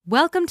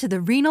Welcome to the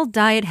Renal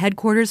Diet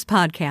Headquarters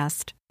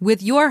podcast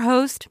with your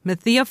host,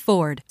 Mathia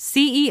Ford,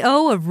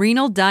 CEO of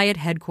Renal Diet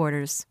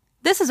Headquarters.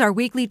 This is our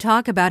weekly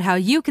talk about how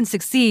you can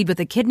succeed with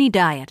a kidney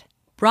diet.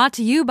 Brought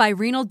to you by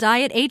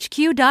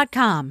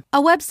RenalDietHQ.com,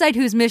 a website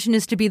whose mission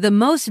is to be the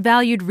most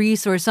valued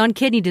resource on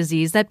kidney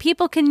disease that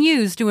people can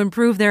use to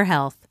improve their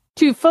health.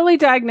 To fully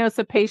diagnose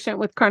a patient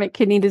with chronic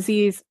kidney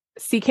disease,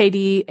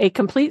 CKD, a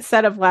complete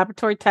set of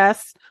laboratory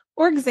tests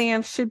or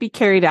exams should be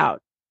carried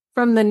out.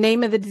 From the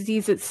name of the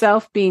disease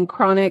itself, being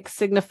chronic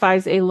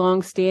signifies a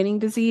long-standing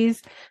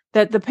disease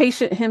that the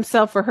patient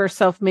himself or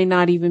herself may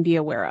not even be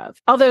aware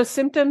of. Although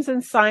symptoms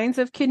and signs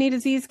of kidney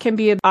disease can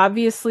be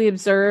obviously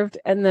observed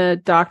and the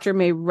doctor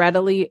may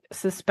readily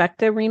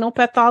suspect a renal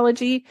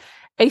pathology,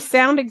 a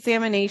sound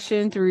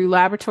examination through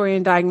laboratory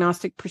and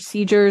diagnostic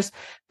procedures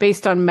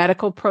based on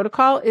medical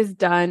protocol is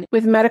done,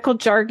 with medical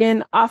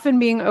jargon often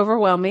being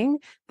overwhelming.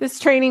 This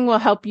training will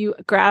help you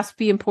grasp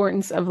the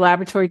importance of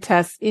laboratory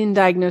tests in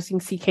diagnosing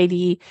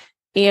CKD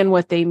and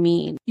what they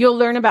mean. You'll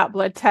learn about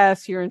blood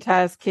tests, urine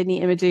tests, kidney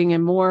imaging,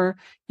 and more.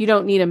 You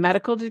don't need a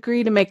medical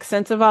degree to make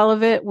sense of all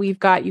of it. We've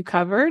got you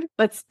covered.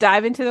 Let's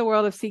dive into the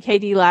world of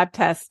CKD lab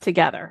tests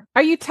together.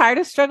 Are you tired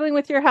of struggling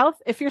with your health?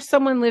 If you're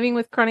someone living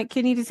with chronic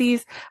kidney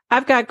disease,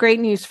 I've got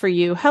great news for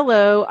you.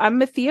 Hello, I'm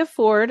Mathia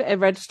Ford, a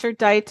registered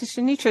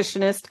dietitian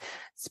nutritionist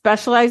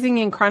specializing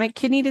in chronic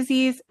kidney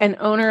disease and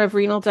owner of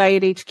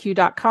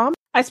RenalDietHQ.com.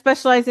 I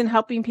specialize in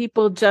helping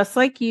people just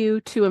like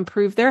you to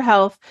improve their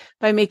health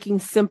by making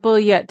simple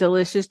yet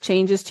delicious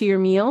changes to your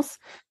meals.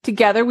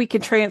 Together, we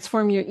can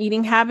transform your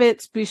eating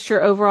habits, boost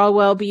your overall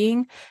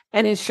well-being,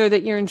 and ensure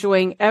that you're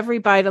enjoying every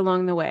bite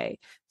along the way.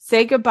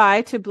 Say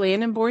goodbye to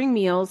bland and boring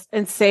meals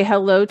and say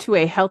hello to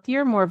a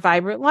healthier, more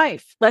vibrant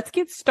life. Let's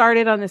get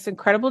started on this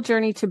incredible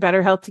journey to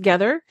better health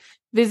together.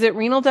 Visit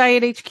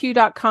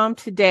RenalDietHQ.com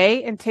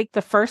today and take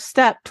the first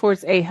step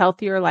towards a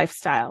healthier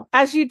lifestyle.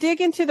 As you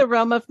dig into the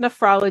realm of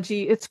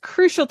nephrology, it's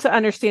crucial to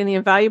understand the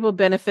invaluable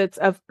benefits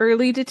of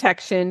early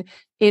detection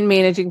in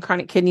managing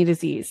chronic kidney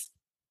disease.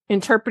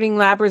 Interpreting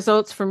lab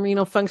results from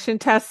renal function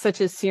tests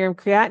such as serum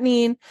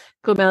creatinine,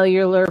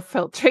 glomerular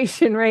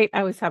filtration rate,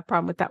 I always have a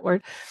problem with that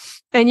word,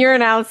 and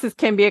urinalysis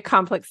can be a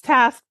complex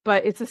task,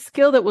 but it's a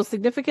skill that will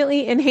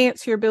significantly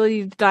enhance your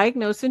ability to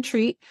diagnose and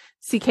treat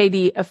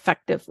CKD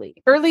effectively.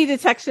 Early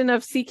detection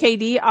of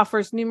CKD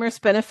offers numerous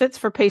benefits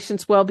for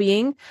patients'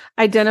 well-being.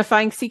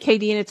 Identifying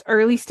CKD in its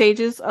early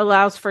stages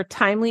allows for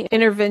timely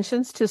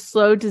interventions to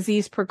slow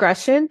disease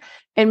progression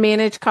and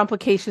manage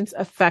complications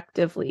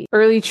effectively.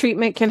 Early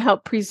treatment can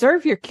help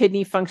preserve your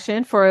kidney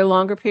function for a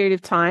longer period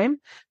of time,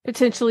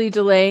 potentially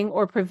delaying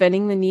or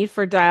preventing the need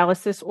for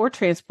dialysis or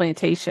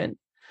transplantation.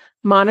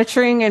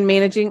 Monitoring and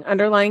managing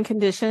underlying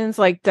conditions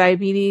like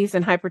diabetes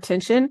and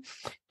hypertension,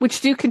 which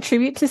do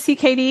contribute to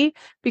CKD,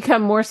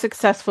 become more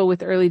successful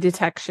with early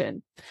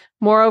detection.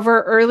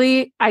 Moreover,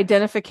 early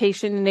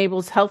identification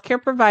enables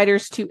healthcare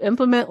providers to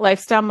implement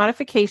lifestyle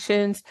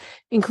modifications,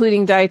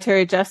 including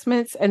dietary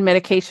adjustments and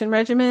medication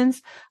regimens,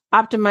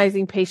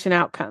 optimizing patient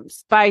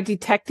outcomes. By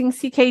detecting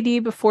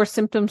CKD before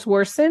symptoms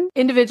worsen,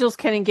 individuals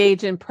can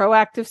engage in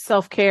proactive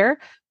self-care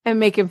and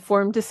make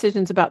informed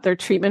decisions about their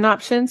treatment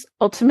options,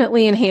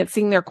 ultimately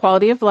enhancing their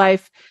quality of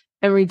life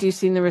and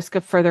reducing the risk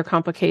of further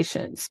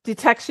complications.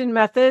 Detection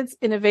methods,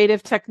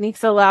 innovative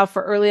techniques allow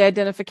for early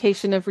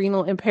identification of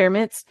renal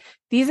impairments.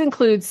 These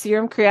include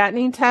serum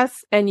creatinine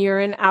tests and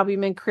urine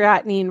albumin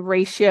creatinine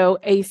ratio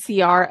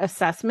ACR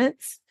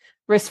assessments.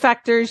 Risk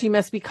factors, you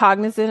must be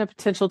cognizant of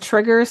potential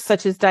triggers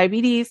such as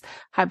diabetes,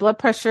 high blood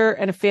pressure,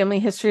 and a family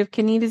history of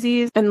kidney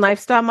disease, and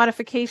lifestyle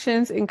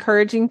modifications,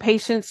 encouraging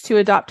patients to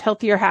adopt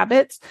healthier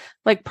habits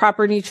like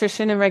proper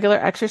nutrition and regular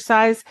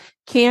exercise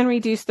can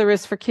reduce the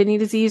risk for kidney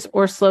disease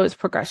or slow its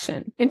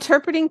progression.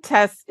 Interpreting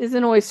tests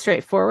isn't always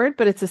straightforward,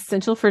 but it's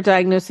essential for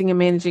diagnosing and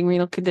managing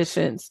renal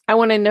conditions. I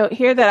want to note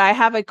here that I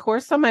have a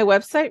course on my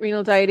website,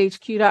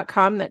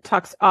 RenalDietHQ.com, that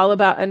talks all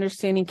about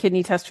understanding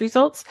kidney test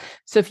results.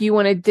 So if you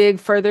want to dig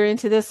further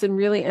into this and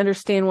really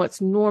understand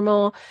what's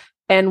normal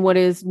and what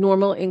is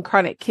normal in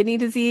chronic kidney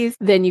disease,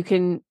 then you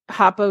can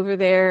hop over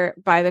there,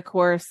 buy the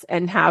course,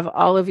 and have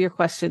all of your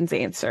questions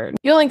answered.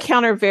 You'll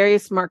encounter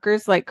various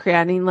markers like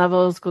creatinine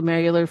levels,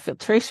 glomerular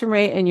filtration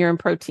rate, and urine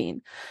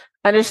protein.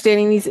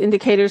 Understanding these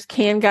indicators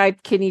can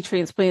guide kidney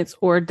transplants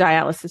or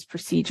dialysis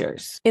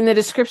procedures. In the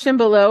description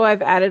below,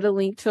 I've added a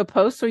link to a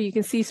post where you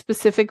can see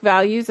specific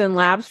values and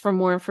labs for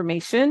more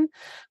information.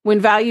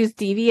 When values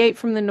deviate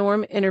from the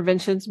norm,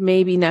 interventions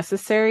may be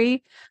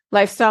necessary.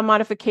 Lifestyle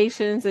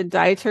modifications and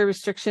dietary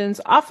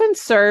restrictions often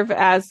serve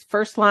as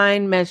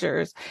first-line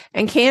measures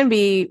and can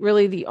be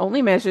really the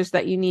only measures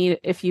that you need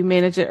if you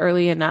manage it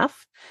early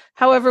enough.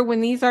 However,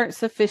 when these aren't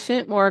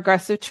sufficient, more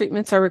aggressive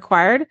treatments are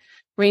required.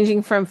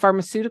 ranging from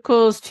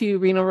pharmaceuticals to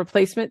renal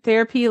replacement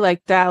therapy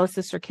like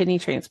dialysis or kidney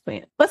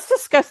transplant. Let's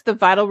discuss the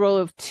vital role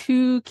of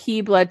two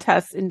key blood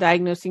tests in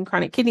diagnosing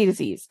chronic kidney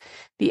disease: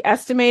 the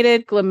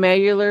estimated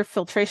glomerular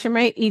filtration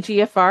rate,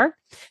 EGFR,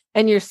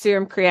 and your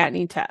serum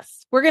creatinine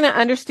test. We're going to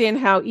understand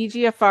how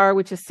EGFR,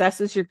 which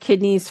assesses your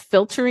kidney's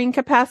filtering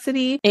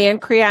capacity,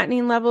 and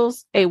creatinine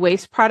levels, a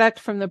waste product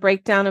from the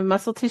breakdown of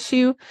muscle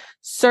tissue,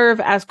 serve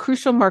as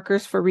crucial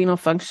markers for renal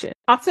function.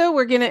 Also,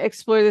 we're going to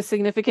explore the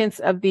significance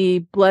of the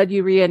blood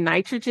urea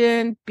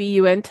nitrogen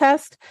BUN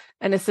test,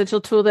 an essential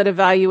tool that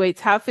evaluates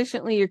how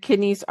efficiently your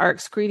kidneys are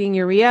excreting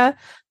urea,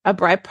 a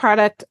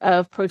byproduct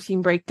of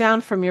protein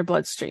breakdown from your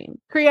bloodstream.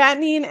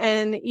 Creatinine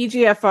and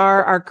EGFR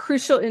are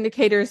crucial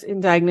indicators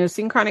in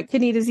diagnosing chronic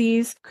kidney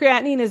disease.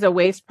 Creatinine is a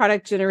waste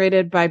product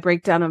generated by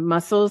breakdown of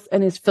muscles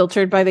and is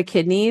filtered by the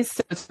kidneys,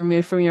 so it's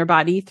removed from your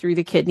body through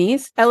the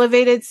kidneys.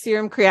 Elevated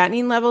serum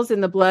creatinine levels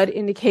in the blood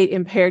indicate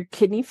impaired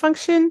kidney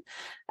function,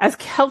 as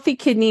healthy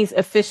kidneys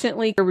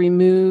efficiently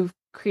remove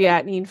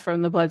creatinine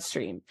from the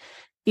bloodstream.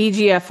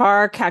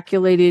 EGFR,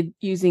 calculated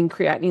using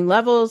creatinine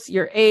levels,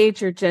 your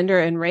age, your gender,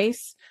 and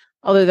race,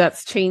 although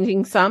that's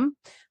changing some,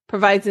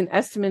 provides an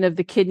estimate of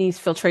the kidney's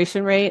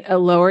filtration rate. A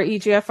lower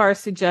EGFR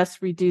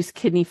suggests reduced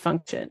kidney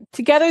function.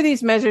 Together,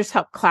 these measures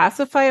help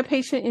classify a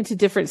patient into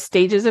different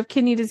stages of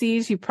kidney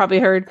disease. You've probably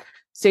heard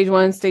stage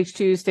 1, stage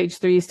 2, stage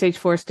 3, stage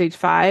 4, stage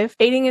 5,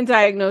 aiding in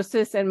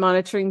diagnosis and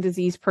monitoring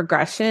disease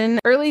progression.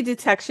 Early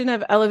detection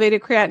of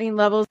elevated creatinine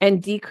levels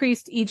and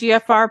decreased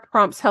EGFR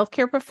prompts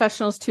healthcare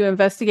professionals to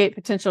investigate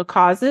potential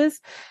causes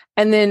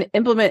and then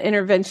implement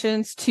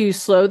interventions to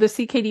slow the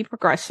CKD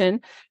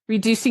progression,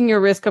 reducing your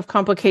risk of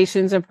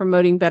complications and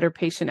promoting better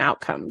patient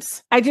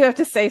outcomes. I do have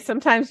to say,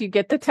 sometimes you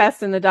get the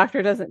test and the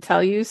doctor doesn't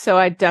tell you, so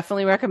I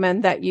definitely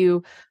recommend that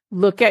you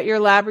look at your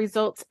lab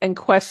results and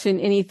question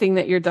anything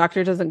that your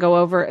doctor doesn't go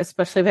over,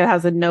 especially if it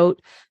has a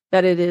note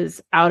that it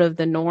is out of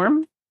the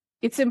norm.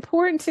 It's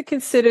important to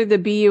consider the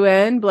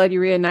BUN, blood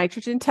urea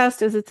nitrogen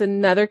test, as it's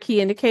another key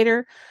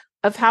indicator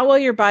of how well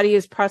your body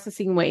is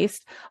processing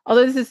waste.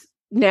 Although this is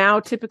now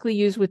typically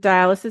used with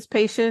dialysis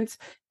patients,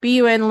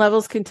 BUN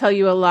levels can tell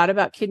you a lot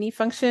about kidney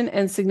function,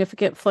 and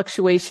significant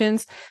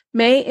fluctuations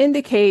may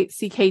indicate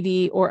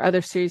CKD or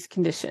other serious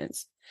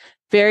conditions.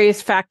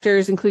 Various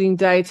factors, including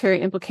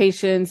dietary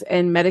implications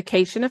and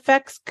medication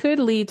effects, could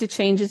lead to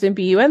changes in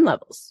BUN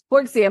levels. For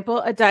example,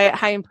 a diet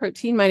high in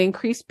protein might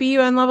increase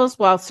BUN levels,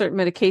 while certain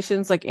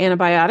medications like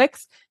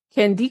antibiotics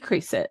can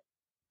decrease it.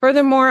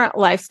 Furthermore,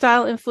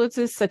 lifestyle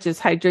influences such as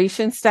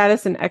hydration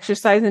status and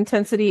exercise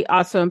intensity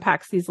also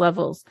impacts these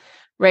levels.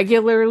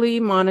 Regularly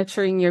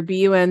monitoring your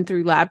BUN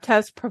through lab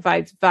tests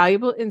provides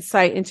valuable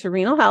insight into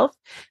renal health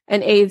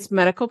and aids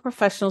medical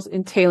professionals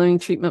in tailoring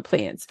treatment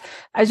plans.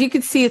 As you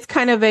can see, it's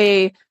kind of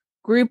a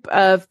group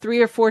of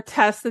 3 or 4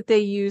 tests that they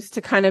use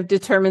to kind of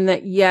determine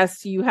that,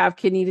 yes, you have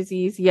kidney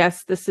disease.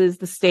 Yes, this is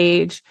the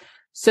stage,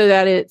 so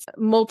that it's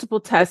multiple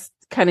tests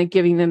kind of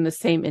giving them the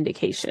same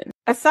indication.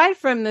 Aside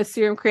from the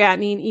serum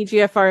creatinine,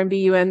 EGFR, and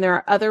BUN, there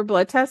are other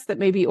blood tests that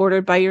may be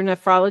ordered by your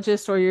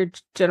nephrologist or your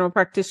general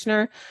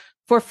practitioner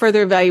for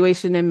further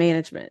evaluation and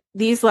management.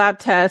 These lab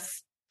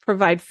tests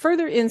provide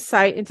further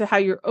insight into how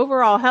your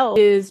overall health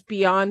is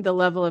beyond the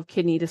level of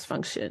kidney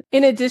dysfunction.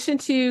 In addition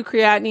to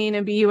creatinine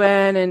and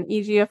BUN and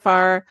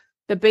EGFR,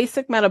 the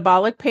basic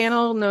metabolic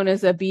panel, known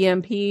as a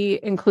BMP,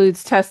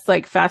 includes tests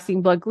like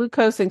fasting blood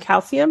glucose and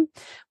calcium,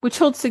 which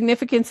hold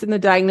significance in the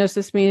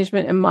diagnosis,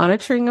 management, and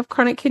monitoring of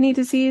chronic kidney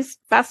disease.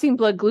 Fasting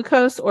blood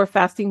glucose or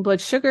fasting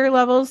blood sugar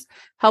levels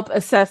help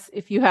assess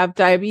if you have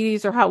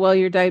diabetes or how well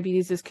your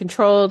diabetes is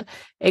controlled,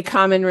 a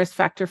common risk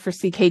factor for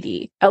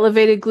CKD.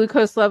 Elevated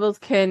glucose levels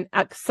can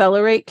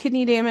accelerate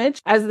kidney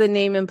damage. As the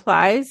name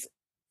implies,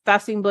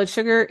 fasting blood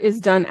sugar is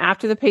done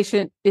after the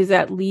patient is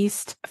at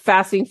least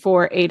fasting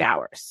for 8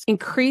 hours.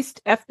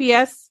 Increased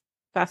FBS,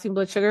 fasting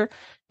blood sugar,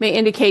 may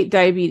indicate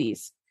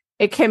diabetes.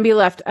 It can be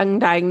left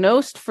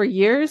undiagnosed for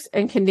years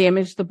and can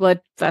damage the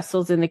blood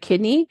vessels in the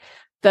kidney,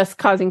 thus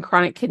causing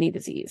chronic kidney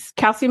disease.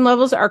 Calcium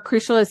levels are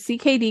crucial, as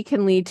CKD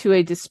can lead to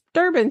a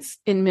disturbance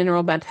in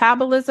mineral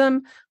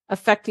metabolism,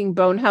 affecting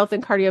bone health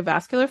and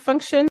cardiovascular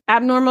function.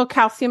 Abnormal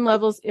calcium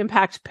levels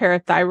impact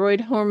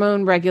parathyroid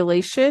hormone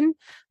regulation,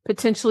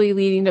 potentially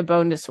leading to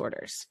bone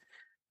disorders.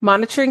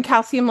 Monitoring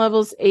calcium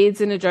levels aids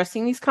in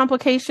addressing these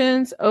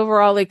complications.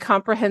 Overall, a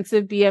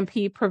comprehensive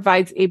BMP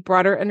provides a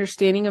broader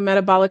understanding of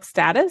metabolic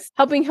status,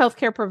 helping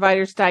healthcare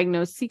providers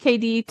diagnose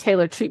CKD,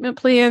 tailor treatment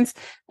plans,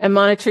 and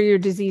monitor your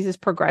disease's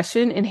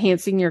progression,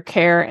 enhancing your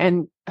care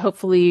and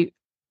hopefully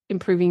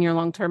improving your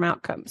long-term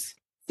outcomes.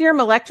 Serum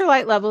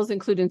electrolyte levels,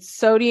 including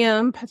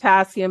sodium,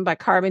 potassium,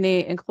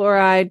 bicarbonate, and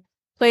chloride,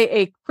 play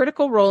a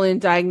critical role in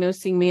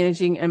diagnosing,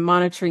 managing, and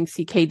monitoring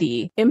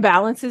CKD.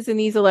 Imbalances in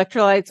these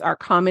electrolytes are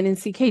common in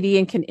CKD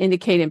and can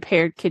indicate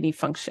impaired kidney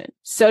function.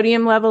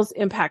 Sodium levels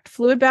impact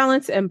fluid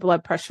balance and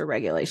blood pressure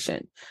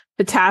regulation.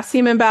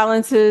 Potassium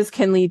imbalances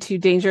can lead to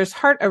dangerous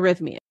heart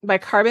arrhythmia.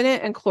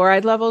 Bicarbonate and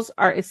chloride levels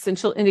are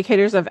essential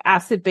indicators of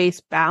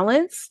acid-base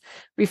balance,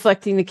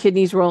 reflecting the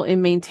kidney's role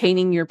in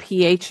maintaining your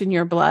pH in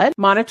your blood.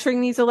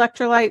 Monitoring these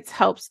electrolytes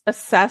helps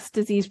assess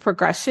disease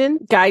progression,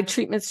 guide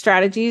treatment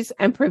strategies,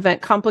 and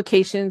prevent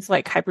complications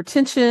like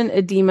hypertension,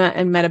 edema,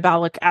 and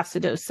metabolic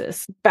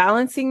acidosis.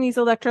 Balancing these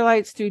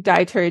electrolytes through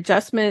dietary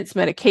adjustments,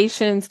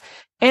 medications,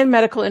 and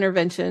medical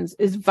interventions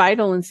is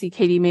vital in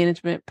CKD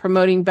management,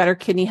 promoting better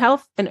kidney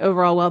health and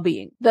overall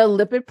well-being. The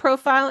lipid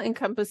profile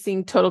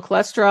encompassing total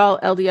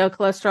cholesterol, LDL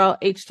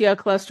cholesterol, HDL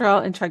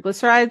cholesterol, and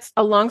triglycerides,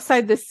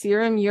 alongside the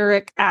serum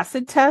uric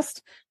acid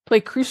test,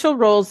 play crucial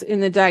roles in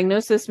the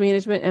diagnosis,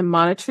 management, and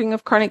monitoring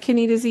of chronic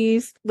kidney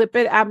disease.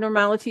 Lipid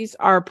abnormalities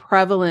are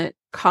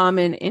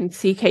common in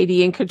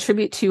CKD and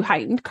contribute to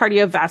heightened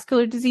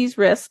cardiovascular disease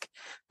risk,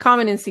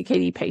 common in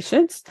CKD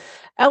patients.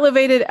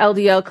 Elevated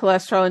LDL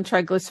cholesterol and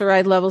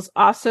triglyceride levels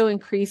also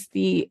increase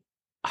the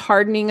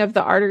hardening of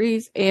the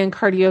arteries and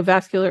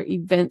cardiovascular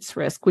events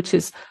risk, which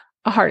is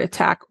a heart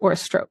attack or a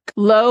stroke.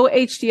 Low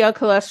HDL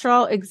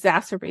cholesterol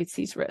exacerbates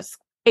these risks.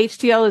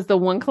 HDL is the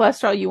one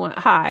cholesterol you want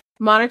high.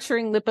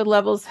 Monitoring lipid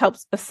levels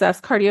helps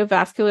assess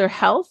cardiovascular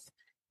health,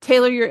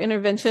 tailor your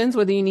interventions,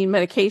 whether you need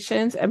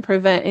medications, and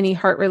prevent any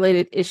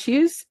heart-related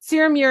issues.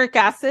 Serum uric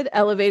acid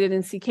elevated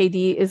in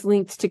CKD is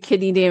linked to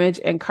kidney damage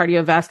and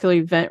cardiovascular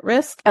event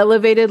risk.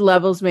 Elevated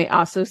levels may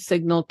also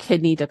signal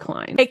kidney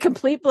decline. A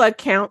complete blood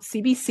count,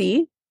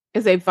 CBC,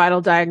 is a vital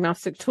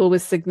diagnostic tool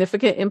with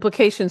significant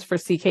implications for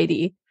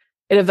CKD.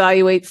 It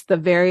evaluates the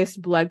various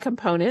blood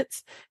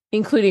components,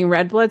 including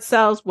red blood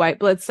cells, white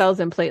blood cells,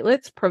 and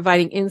platelets,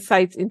 providing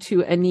insights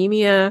into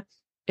anemia,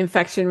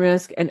 infection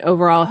risk, and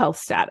overall health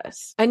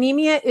status.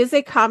 Anemia is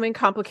a common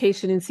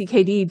complication in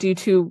CKD due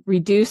to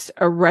reduced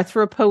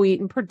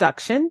erythropoietin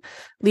production,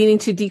 leading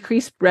to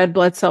decreased red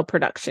blood cell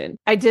production.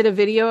 I did a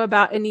video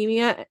about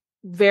anemia,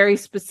 very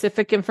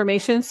specific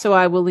information, so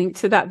I will link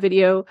to that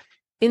video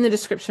in the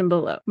description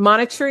below.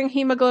 Monitoring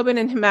hemoglobin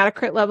and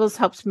hematocrit levels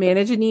helps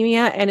manage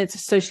anemia and its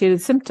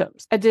associated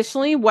symptoms.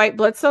 Additionally, white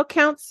blood cell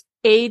counts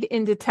aid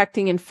in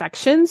detecting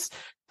infections,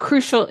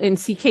 crucial in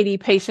CKD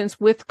patients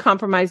with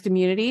compromised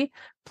immunity.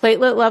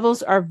 Platelet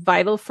levels are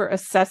vital for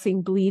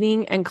assessing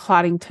bleeding and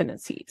clotting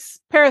tendencies.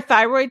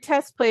 Parathyroid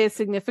tests play a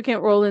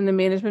significant role in the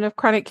management of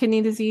chronic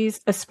kidney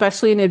disease,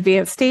 especially in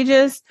advanced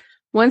stages.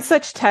 One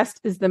such test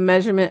is the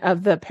measurement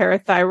of the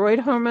parathyroid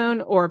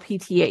hormone, or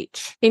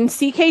PTH. In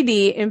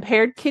CKD,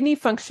 impaired kidney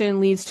function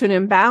leads to an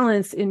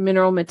imbalance in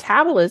mineral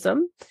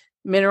metabolism.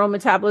 Mineral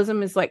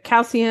metabolism is like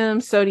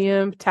calcium,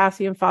 sodium,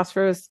 potassium,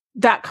 phosphorus.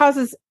 That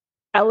causes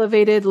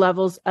elevated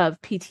levels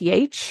of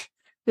PTH.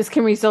 This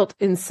can result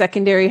in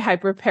secondary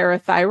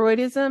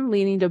hyperparathyroidism,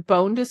 leading to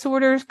bone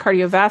disorders,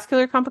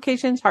 cardiovascular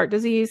complications, heart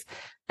disease,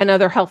 and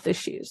other health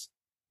issues.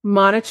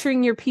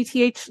 Monitoring your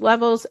PTH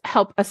levels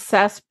help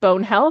assess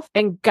bone health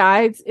and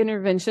guides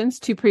interventions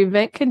to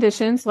prevent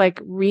conditions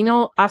like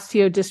renal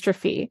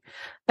osteodystrophy.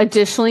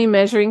 Additionally,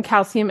 measuring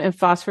calcium and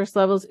phosphorus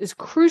levels is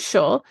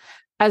crucial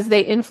as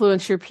they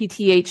influence your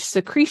PTH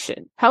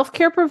secretion.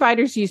 Healthcare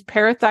providers use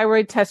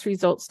parathyroid test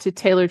results to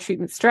tailor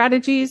treatment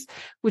strategies,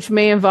 which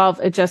may involve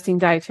adjusting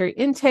dietary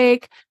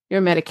intake, your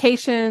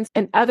medications,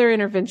 and other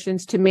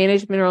interventions to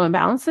manage mineral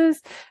imbalances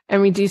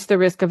and reduce the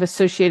risk of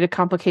associated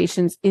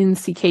complications in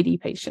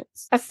CKD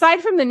patients.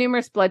 Aside from the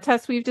numerous blood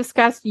tests we've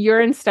discussed,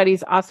 urine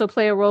studies also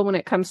play a role when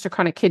it comes to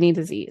chronic kidney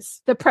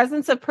disease. The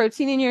presence of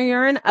protein in your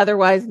urine,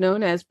 otherwise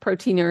known as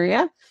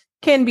proteinuria,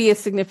 can be a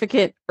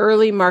significant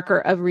early marker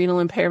of renal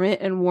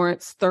impairment and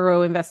warrants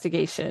thorough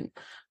investigation.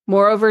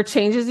 Moreover,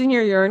 changes in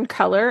your urine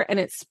color and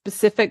its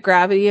specific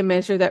gravity, a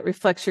measure that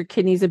reflects your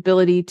kidney's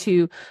ability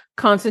to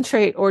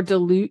concentrate or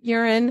dilute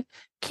urine,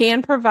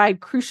 can provide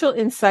crucial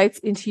insights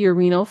into your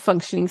renal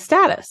functioning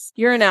status.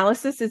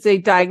 Urinalysis is a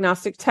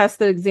diagnostic test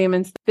that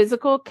examines the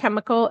physical,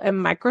 chemical, and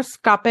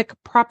microscopic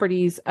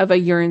properties of a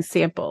urine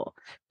sample.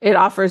 It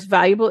offers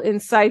valuable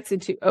insights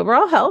into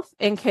overall health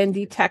and can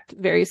detect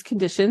various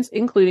conditions,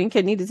 including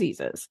kidney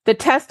diseases. The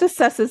test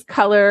assesses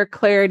color,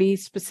 clarity,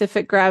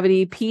 specific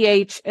gravity,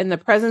 pH, and the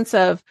presence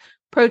of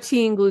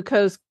protein,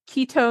 glucose,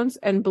 ketones,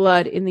 and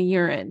blood in the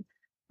urine.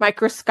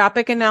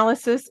 Microscopic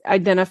analysis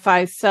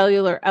identifies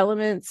cellular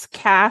elements,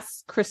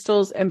 casts,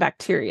 crystals, and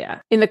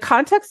bacteria. In the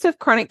context of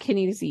chronic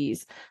kidney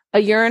disease, a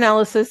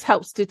urinalysis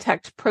helps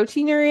detect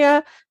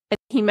proteinuria and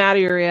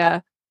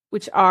hematuria,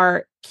 which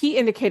are key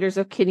indicators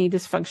of kidney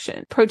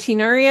dysfunction.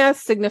 Proteinuria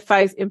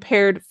signifies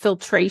impaired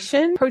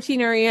filtration.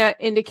 Proteinuria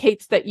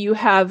indicates that you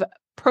have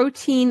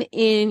protein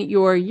in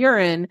your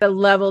urine, the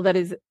level that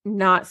is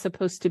not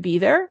supposed to be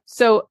there.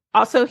 So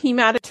also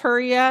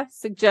hematuria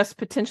suggests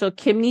potential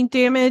kidney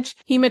damage.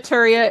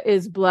 Hematuria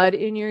is blood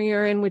in your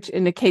urine, which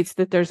indicates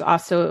that there's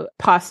also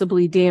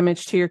possibly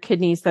damage to your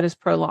kidneys that is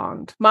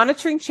prolonged.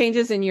 Monitoring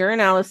changes in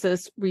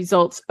urinalysis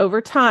results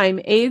over time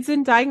aids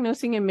in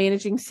diagnosing and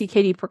managing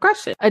CKD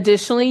progression.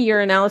 Additionally,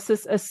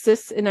 urinalysis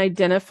assists in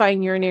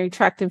identifying urinary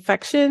tract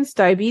infections,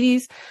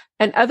 diabetes,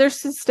 and other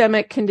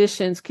systemic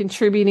conditions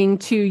contributing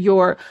to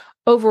your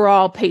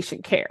overall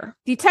patient care.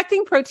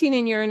 Detecting protein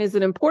in urine is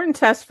an important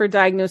test for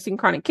diagnosing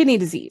chronic kidney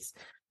disease.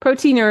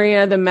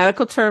 Proteinuria, the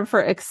medical term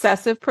for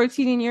excessive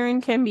protein in urine,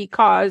 can be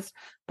caused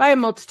by a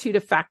multitude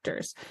of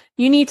factors.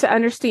 You need to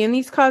understand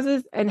these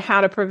causes and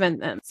how to prevent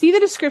them. See the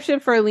description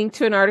for a link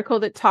to an article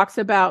that talks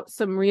about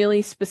some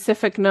really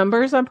specific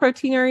numbers on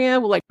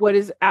proteinuria, like what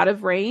is out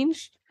of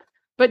range.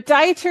 But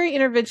dietary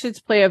interventions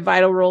play a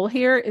vital role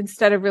here.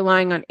 Instead of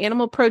relying on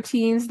animal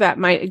proteins that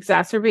might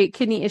exacerbate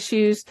kidney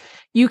issues,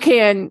 you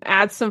can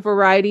add some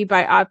variety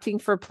by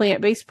opting for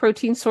plant-based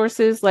protein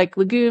sources like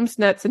legumes,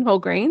 nuts, and whole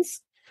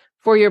grains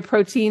for your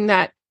protein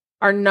that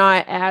are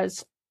not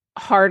as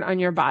hard on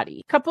your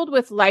body. Coupled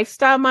with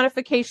lifestyle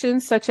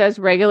modifications such as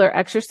regular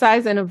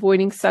exercise and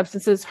avoiding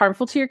substances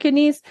harmful to your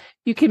kidneys,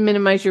 you can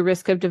minimize your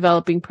risk of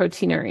developing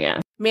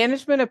proteinuria.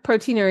 Management of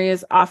proteinuria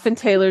is often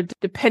tailored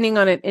depending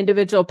on an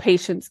individual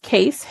patient's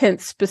case,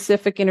 hence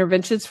specific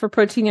interventions for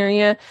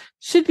proteinuria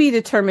should be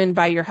determined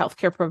by your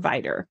healthcare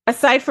provider.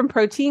 Aside from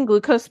protein,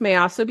 glucose may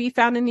also be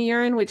found in the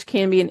urine, which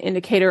can be an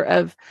indicator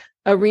of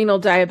a renal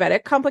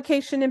diabetic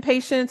complication in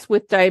patients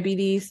with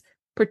diabetes,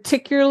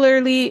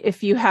 particularly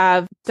if you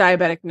have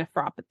diabetic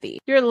nephropathy.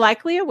 You're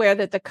likely aware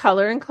that the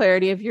color and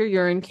clarity of your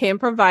urine can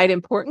provide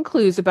important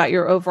clues about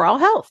your overall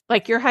health,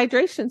 like your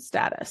hydration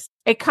status.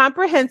 A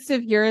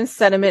comprehensive urine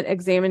sediment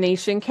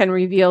examination can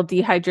reveal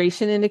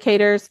dehydration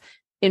indicators,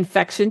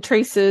 infection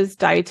traces,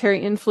 dietary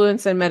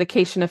influence, and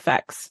medication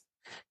effects.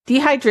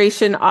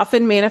 Dehydration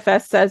often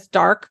manifests as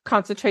dark,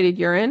 concentrated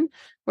urine,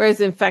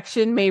 whereas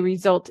infection may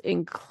result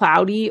in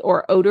cloudy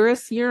or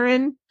odorous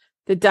urine.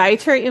 The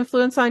dietary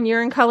influence on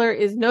urine color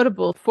is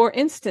notable. For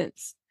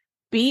instance,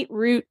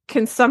 beetroot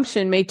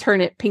consumption may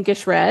turn it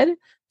pinkish red.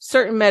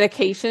 Certain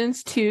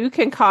medications, too,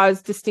 can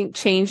cause distinct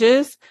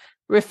changes.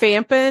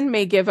 Rifampin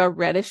may give a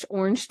reddish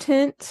orange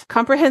tint.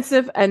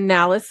 Comprehensive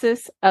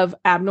analysis of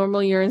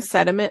abnormal urine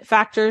sediment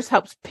factors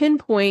helps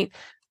pinpoint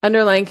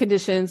underlying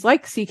conditions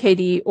like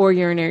CKD or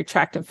urinary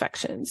tract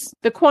infections.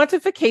 The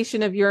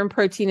quantification of urine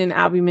protein and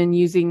albumin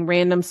using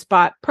random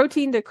spot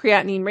protein to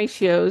creatinine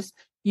ratios,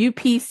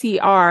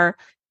 UPCR,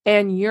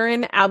 and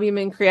urine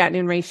albumin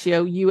creatinine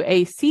ratio,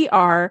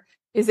 UACR,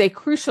 is a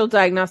crucial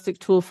diagnostic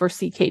tool for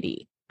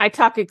CKD. I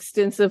talk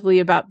extensively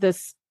about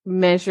this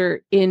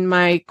measure in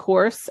my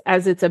course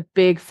as it's a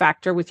big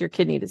factor with your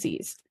kidney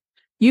disease.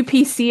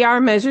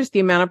 UPCR measures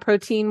the amount of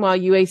protein, while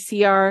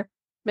UACR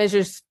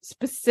measures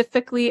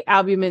specifically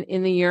albumin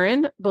in the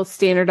urine, both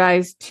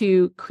standardized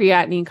to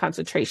creatinine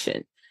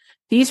concentration.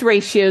 These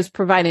ratios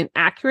provide an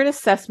accurate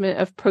assessment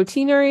of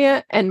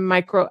proteinuria and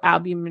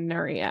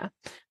microalbuminuria,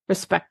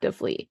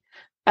 respectively.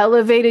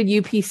 Elevated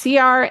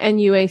UPCR and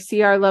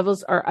UACR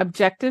levels are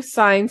objective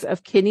signs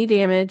of kidney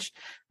damage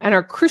and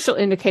are crucial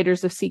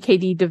indicators of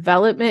CKD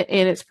development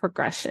and its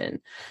progression.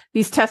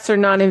 These tests are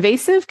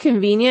non-invasive,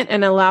 convenient,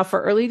 and allow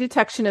for early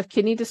detection of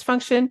kidney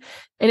dysfunction,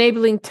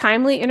 enabling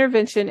timely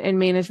intervention and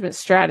management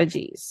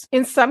strategies.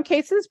 In some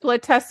cases,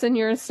 blood tests and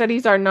urine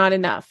studies are not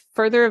enough.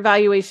 Further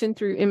evaluation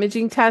through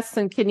imaging tests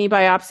and kidney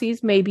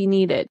biopsies may be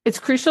needed. It's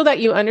crucial that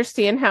you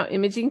understand how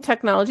imaging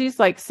technologies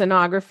like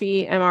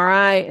sonography,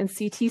 MRI, and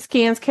CT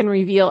scans can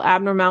reveal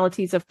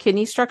abnormalities of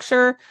kidney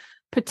structure,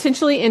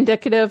 potentially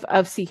indicative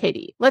of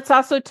CKD. Let's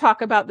also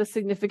talk about the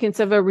significance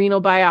of a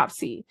renal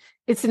biopsy.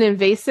 It's an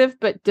invasive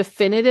but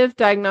definitive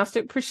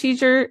diagnostic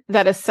procedure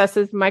that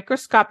assesses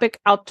microscopic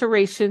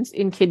alterations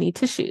in kidney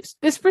tissues.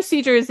 This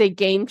procedure is a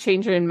game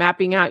changer in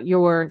mapping out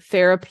your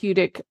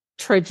therapeutic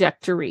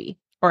trajectory,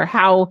 or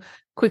how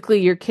quickly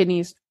your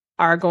kidneys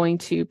are going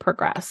to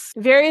progress.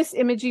 Various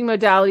imaging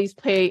modalities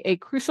play a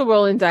crucial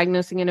role in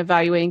diagnosing and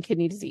evaluating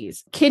kidney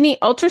disease. Kidney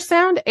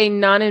ultrasound, a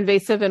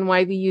non-invasive and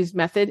widely used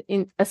method,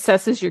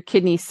 assesses your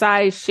kidney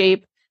size,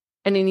 shape,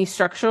 and any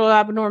structural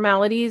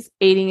abnormalities,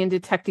 aiding in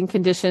detecting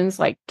conditions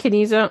like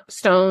kidney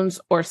stones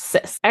or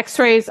cysts.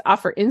 X-rays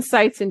offer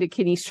insights into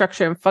kidney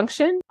structure and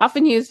function,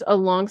 often used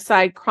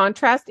alongside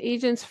contrast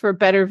agents for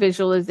better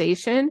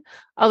visualization,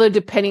 although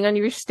depending on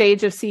your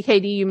stage of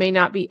CKD, you may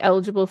not be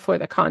eligible for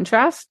the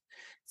contrast.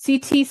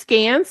 CT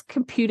scans,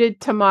 computed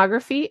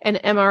tomography, and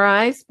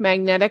MRIs,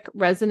 magnetic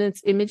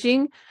resonance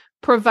imaging,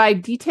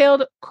 provide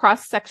detailed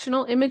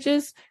cross-sectional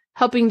images,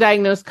 helping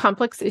diagnose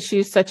complex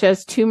issues such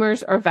as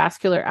tumors or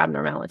vascular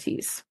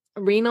abnormalities.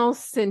 Renal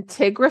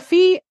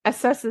scintigraphy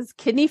assesses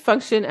kidney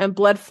function and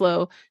blood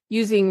flow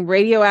using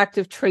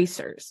radioactive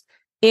tracers.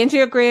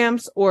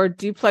 Angiograms or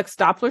duplex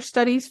Doppler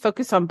studies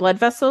focus on blood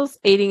vessels,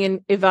 aiding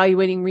in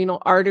evaluating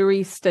renal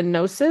artery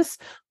stenosis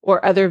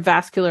or other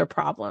vascular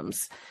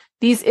problems.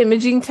 These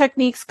imaging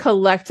techniques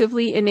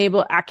collectively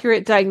enable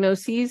accurate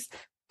diagnoses,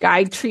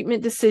 guide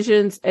treatment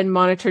decisions, and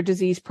monitor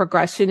disease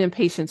progression in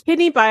patients.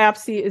 Kidney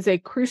biopsy is a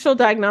crucial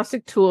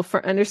diagnostic tool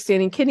for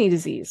understanding kidney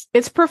disease.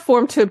 It's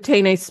performed to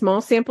obtain a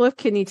small sample of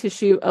kidney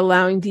tissue,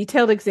 allowing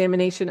detailed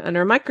examination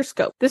under a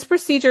microscope. This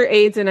procedure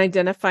aids in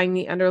identifying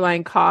the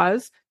underlying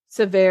cause,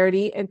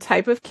 severity, and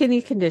type of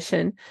kidney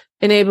condition,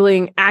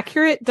 enabling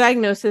accurate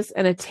diagnosis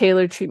and a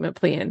tailored treatment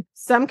plan.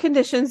 Some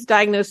conditions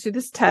diagnosed through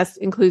this test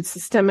include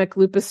systemic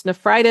lupus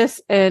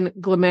nephritis and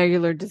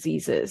glomerular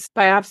diseases.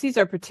 Biopsies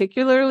are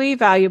particularly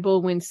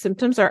valuable when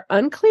symptoms are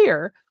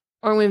unclear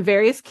or when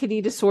various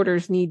kidney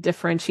disorders need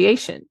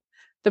differentiation.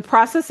 The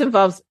process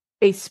involves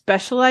a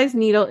specialized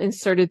needle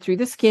inserted through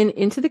the skin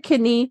into the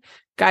kidney,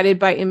 guided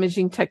by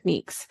imaging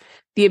techniques.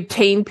 The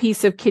obtained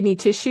piece of kidney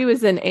tissue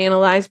is then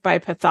analyzed by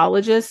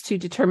pathologists to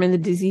determine the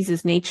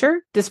disease's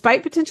nature.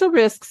 Despite potential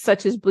risks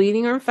such as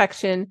bleeding or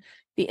infection,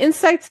 the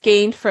insights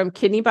gained from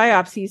kidney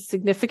biopsies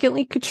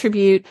significantly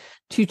contribute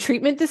to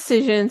treatment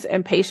decisions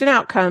and patient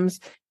outcomes,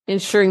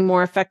 ensuring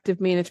more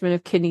effective management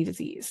of kidney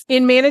disease.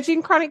 In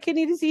managing chronic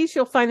kidney disease,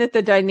 you'll find that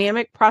the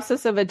dynamic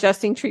process of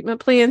adjusting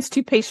treatment plans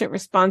to patient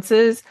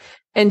responses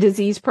and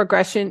disease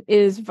progression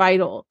is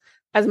vital,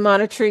 as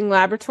monitoring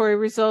laboratory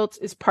results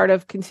is part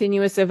of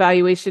continuous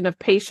evaluation of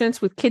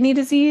patients with kidney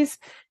disease.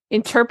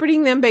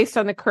 Interpreting them based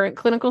on the current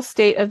clinical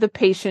state of the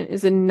patient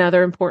is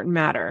another important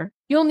matter.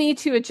 You'll need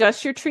to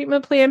adjust your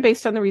treatment plan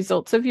based on the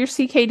results of your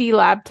CKD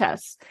lab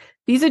tests.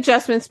 These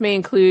adjustments may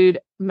include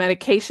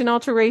medication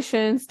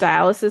alterations,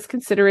 dialysis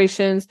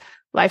considerations,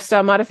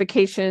 lifestyle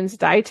modifications,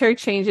 dietary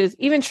changes,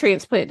 even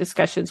transplant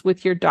discussions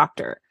with your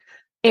doctor.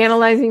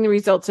 Analyzing the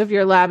results of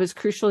your lab is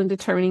crucial in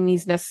determining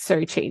these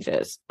necessary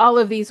changes. All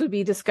of these would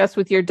be discussed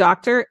with your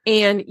doctor,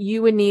 and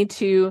you would need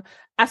to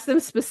ask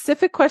them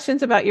specific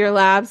questions about your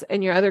labs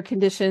and your other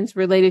conditions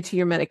related to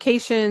your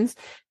medications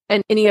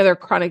and any other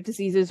chronic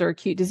diseases or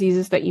acute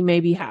diseases that you may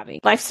be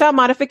having. Lifestyle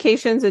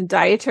modifications and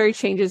dietary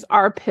changes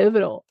are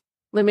pivotal.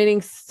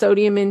 Limiting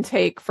sodium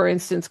intake, for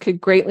instance,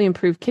 could greatly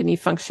improve kidney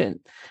function.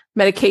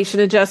 Medication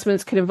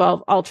adjustments can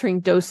involve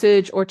altering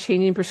dosage or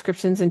changing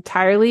prescriptions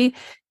entirely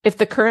if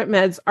the current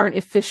meds aren't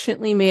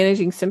efficiently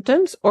managing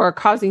symptoms or are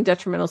causing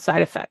detrimental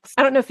side effects.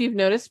 I don't know if you've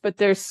noticed, but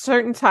there's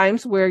certain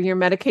times where your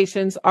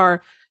medications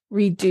are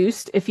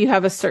reduced if you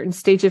have a certain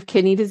stage of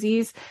kidney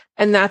disease,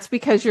 and that's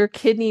because your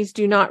kidneys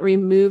do not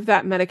remove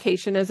that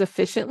medication as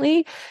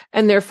efficiently,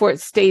 and therefore it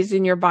stays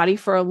in your body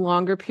for a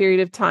longer period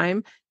of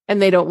time,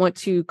 and they don't want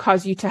to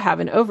cause you to have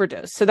an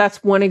overdose. So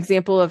that's one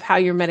example of how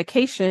your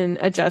medication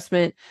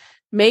adjustment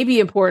may be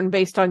important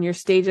based on your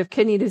stage of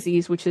kidney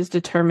disease, which is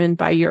determined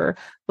by your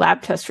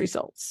lab test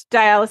results.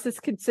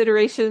 Dialysis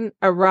consideration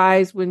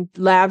arise when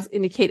labs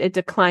indicate a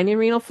decline in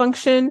renal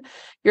function.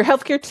 Your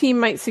healthcare team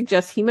might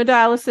suggest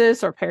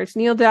hemodialysis or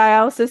peritoneal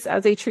dialysis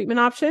as a treatment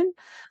option.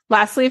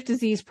 Lastly, if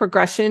disease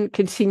progression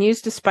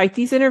continues despite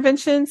these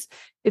interventions,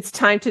 it's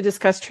time to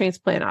discuss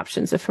transplant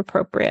options if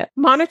appropriate.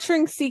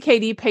 Monitoring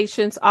CKD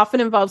patients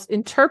often involves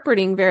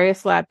interpreting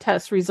various lab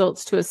test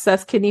results to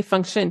assess kidney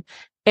function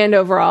and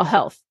overall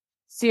health.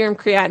 Serum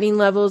creatinine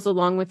levels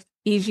along with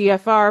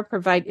eGFR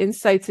provide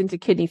insights into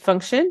kidney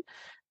function.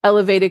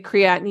 Elevated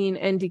creatinine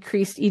and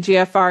decreased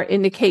eGFR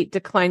indicate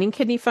declining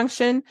kidney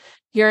function.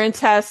 Urine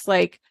tests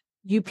like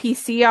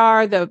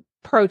UPCR, the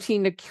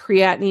protein to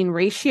creatinine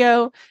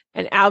ratio,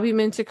 and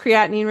albumin to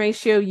creatinine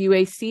ratio,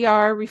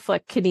 UACR,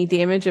 reflect kidney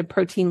damage and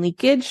protein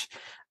leakage.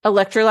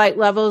 Electrolyte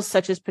levels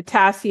such as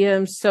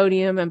potassium,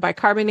 sodium, and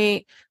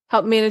bicarbonate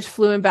help manage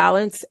fluid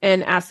balance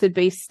and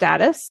acid-base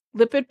status.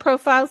 Lipid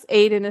profiles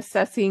aid in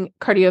assessing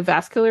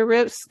cardiovascular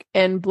risk,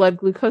 and blood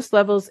glucose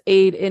levels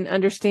aid in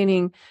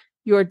understanding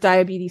your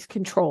diabetes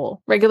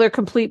control. Regular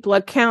complete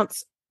blood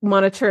counts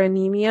monitor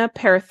anemia.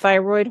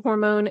 Parathyroid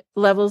hormone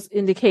levels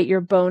indicate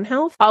your bone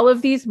health. All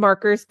of these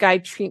markers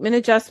guide treatment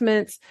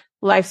adjustments,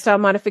 lifestyle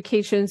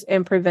modifications,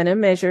 and preventive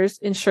measures,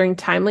 ensuring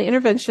timely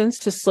interventions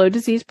to slow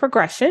disease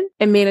progression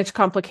and manage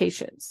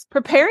complications.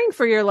 Preparing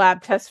for your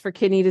lab tests for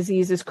kidney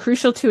disease is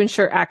crucial to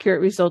ensure accurate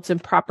results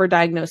and proper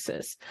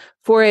diagnosis.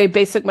 For a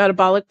basic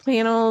metabolic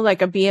panel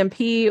like a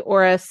BMP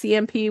or a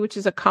CMP, which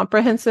is a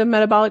comprehensive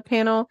metabolic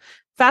panel,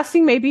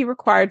 fasting may be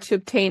required to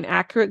obtain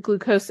accurate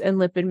glucose and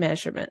lipid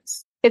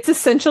measurements. It's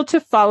essential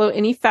to follow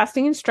any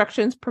fasting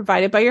instructions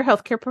provided by your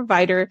healthcare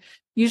provider,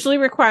 usually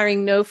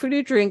requiring no food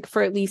or drink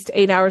for at least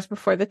 8 hours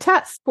before the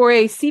test. For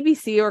a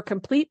CBC or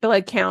complete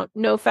blood count,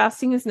 no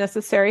fasting is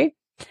necessary.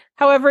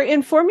 However,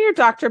 inform your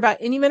doctor about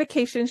any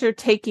medications you're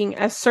taking,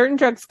 as certain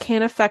drugs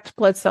can affect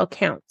blood cell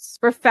counts.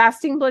 For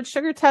fasting blood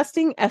sugar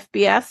testing,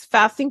 FBS,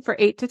 fasting for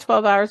 8 to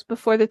 12 hours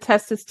before the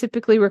test is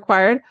typically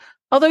required,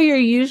 although you're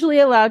usually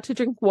allowed to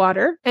drink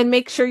water, and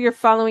make sure you're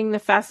following the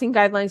fasting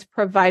guidelines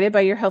provided by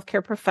your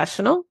healthcare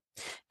professional.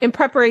 In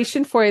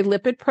preparation for a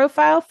lipid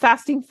profile,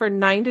 fasting for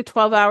 9 to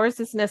 12 hours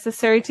is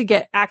necessary to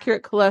get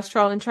accurate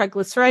cholesterol and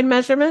triglyceride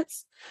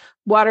measurements.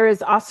 Water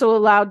is also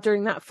allowed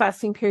during that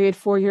fasting period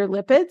for your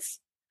lipids.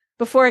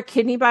 Before a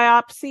kidney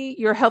biopsy,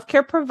 your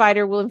healthcare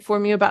provider will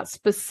inform you about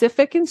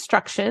specific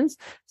instructions,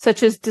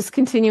 such as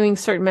discontinuing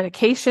certain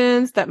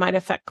medications that might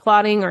affect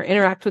clotting or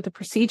interact with the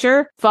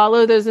procedure.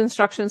 Follow those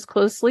instructions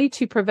closely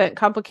to prevent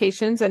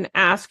complications and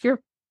ask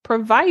your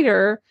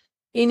provider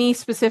any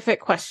specific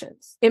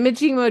questions.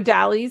 Imaging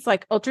modalities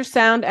like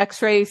ultrasound,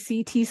 X-ray,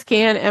 CT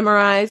scan,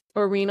 MRIs,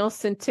 or renal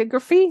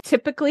scintigraphy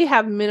typically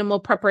have minimal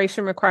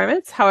preparation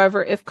requirements.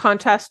 However, if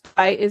contrast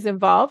diet is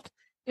involved,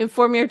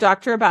 inform your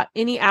doctor about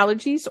any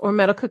allergies or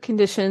medical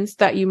conditions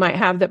that you might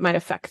have that might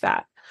affect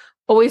that.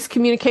 Always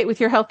communicate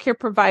with your healthcare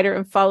provider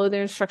and follow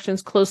their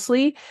instructions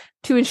closely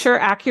to ensure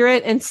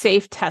accurate and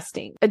safe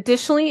testing.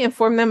 Additionally,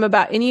 inform them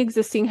about any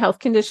existing health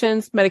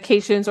conditions,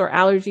 medications, or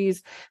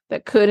allergies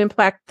that could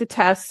impact the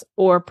test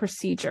or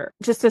procedure.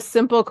 Just a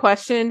simple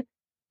question: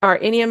 are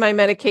any of my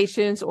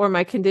medications or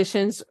my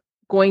conditions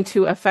going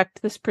to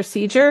affect this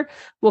procedure?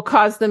 Will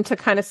cause them to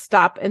kind of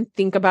stop and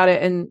think about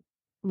it and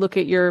look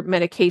at your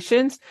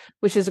medications,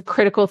 which is a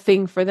critical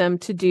thing for them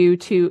to do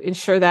to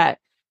ensure that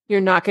you're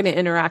not going to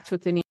interact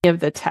with any of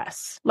the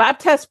tests. Lab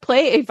tests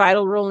play a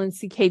vital role in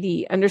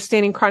CKD.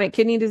 Understanding chronic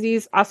kidney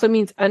disease also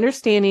means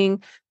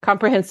understanding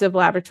comprehensive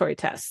laboratory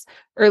tests.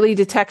 Early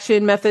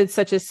detection methods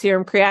such as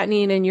serum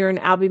creatinine and urine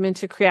albumin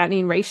to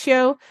creatinine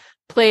ratio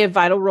play a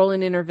vital role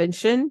in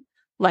intervention.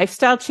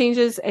 Lifestyle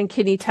changes and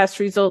kidney test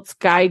results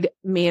guide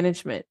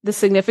management. The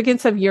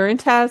significance of urine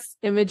tests,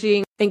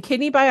 imaging, and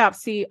kidney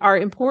biopsy are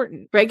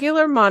important.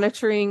 Regular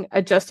monitoring,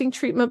 adjusting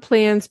treatment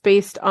plans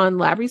based on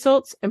lab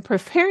results, and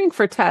preparing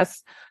for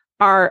tests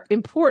are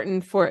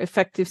important for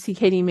effective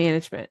CKD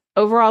management.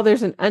 Overall,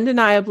 there's an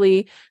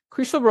undeniably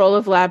crucial role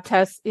of lab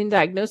tests in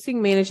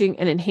diagnosing, managing,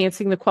 and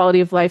enhancing the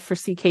quality of life for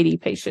CKD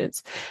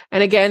patients.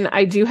 And again,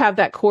 I do have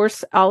that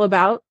course all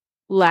about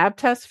lab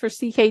tests for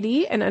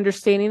CKD and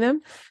understanding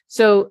them.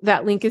 So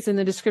that link is in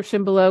the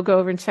description below. Go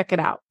over and check it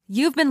out.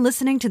 You've been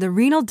listening to the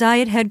Renal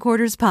Diet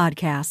Headquarters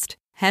podcast.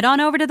 Head on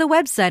over to the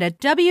website at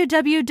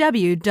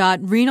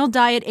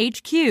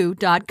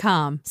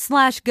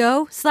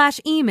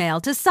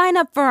www.renaldiethhq.com/go/email to sign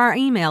up for our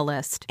email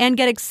list and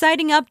get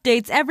exciting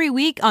updates every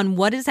week on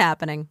what is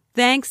happening.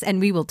 Thanks, and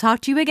we will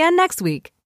talk to you again next week.